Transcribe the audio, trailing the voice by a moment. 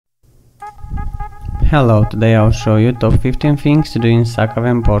Hello, today I'll show you top 15 things to do in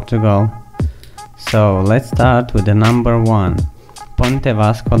Sacavem, Portugal. So let's start with the number 1, Ponte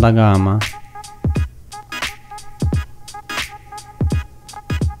Vasco da Gama.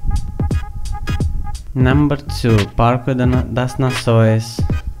 Number 2, Parque das Nações.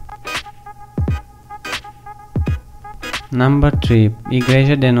 Number 3,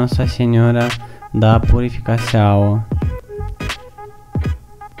 Igreja de Nossa Senhora da Purificação.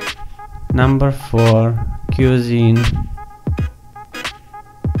 Number 4, Cuisine.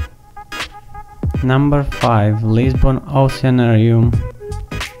 Number 5, Lisbon Oceanarium.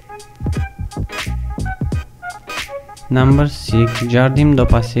 Number 6, Jardim do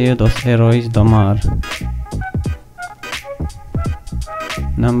Passeio dos Heróis do Mar.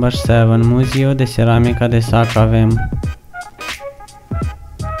 Number 7, Museu de Cerâmica de Sacavem.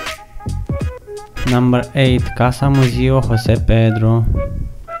 Number 8, Casa Museu José Pedro.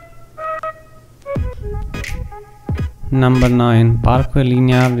 Number 9, Parque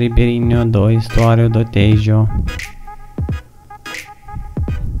Linear Ribeirinho do Estuário do Tejo.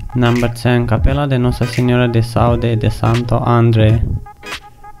 Number 10, Capela de Nossa Senhora de Saúde de Santo André.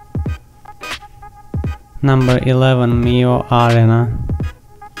 Number 11, Mio Arena.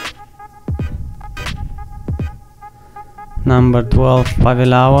 Number 12,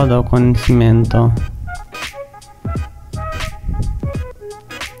 Pavilhão do Conhecimento.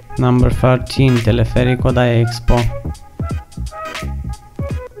 Number 13, Teleférico da Expo.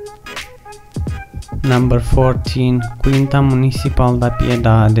 Number 14, Quinta Municipal da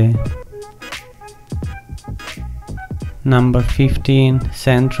Piedade. Number 15,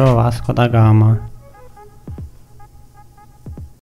 Centro Vasco da Gama.